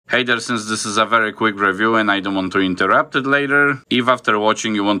Hey there, since this is a very quick review and I don't want to interrupt it later, if after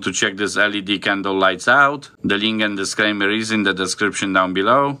watching you want to check this LED candle lights out, the link and disclaimer is in the description down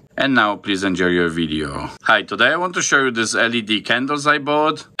below. And now please enjoy your video. Hi, today I want to show you this LED candles I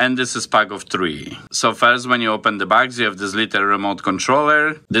bought, and this is pack of 3. So first, when you open the box, you have this little remote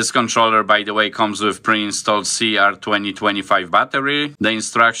controller. This controller, by the way, comes with pre-installed CR2025 battery. The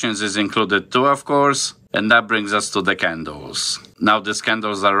instructions is included too, of course. And that brings us to the candles. Now these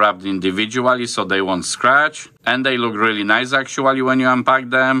candles are wrapped individually so they won't scratch. And they look really nice actually when you unpack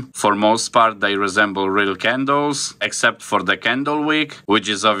them. For most part they resemble real candles, except for the candle wick, which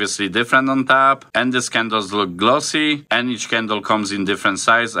is obviously different on top. And these candles look glossy, and each candle comes in different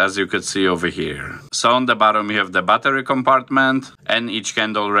size, as you could see over here. So on the bottom you have the battery compartment, and each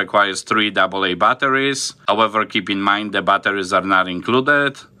candle requires 3 AA batteries. However, keep in mind the batteries are not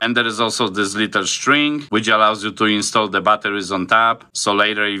included. And there is also this little string, which allows you to install the batteries on top. So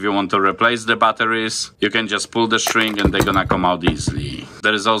later if you want to replace the batteries, you can just pull the string and they're gonna come out easily.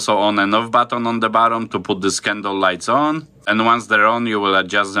 There is also on and off button on the bottom to put these candle lights on. And once they're on, you will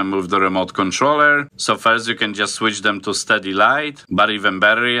adjust them with the remote controller. So first you can just switch them to steady light, but even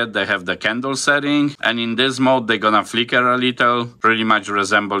better yet, they have the candle setting. And in this mode, they're gonna flicker a little, pretty much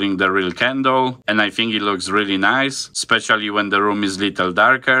resembling the real candle. And I think it looks really nice, especially when the room is a little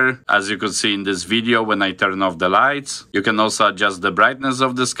darker. As you could see in this video when I turn off the lights. You can also adjust the brightness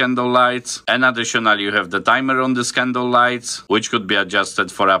of these candle lights. And additionally, you have the timer on these candle lights, which could be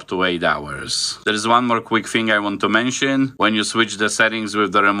adjusted for up to 8 hours. There is one more quick thing I want to mention. When you switch the settings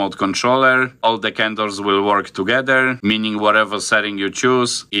with the remote controller, all the candles will work together, meaning whatever setting you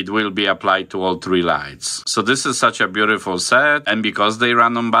choose, it will be applied to all 3 lights. So this is such a beautiful set, and because they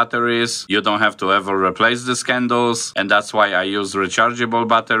run on batteries, you don't have to ever replace these candles, and that's why I use rechargeable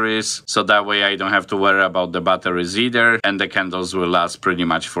batteries, so that way I don't have to worry about the batteries either, and the candles will last pretty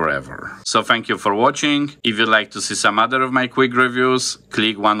much forever. So thank you for watching. If you'd like to see some other of my quick reviews,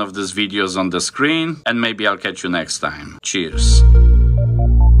 click one of these videos on the screen, and maybe I'll catch you next time. Cheers.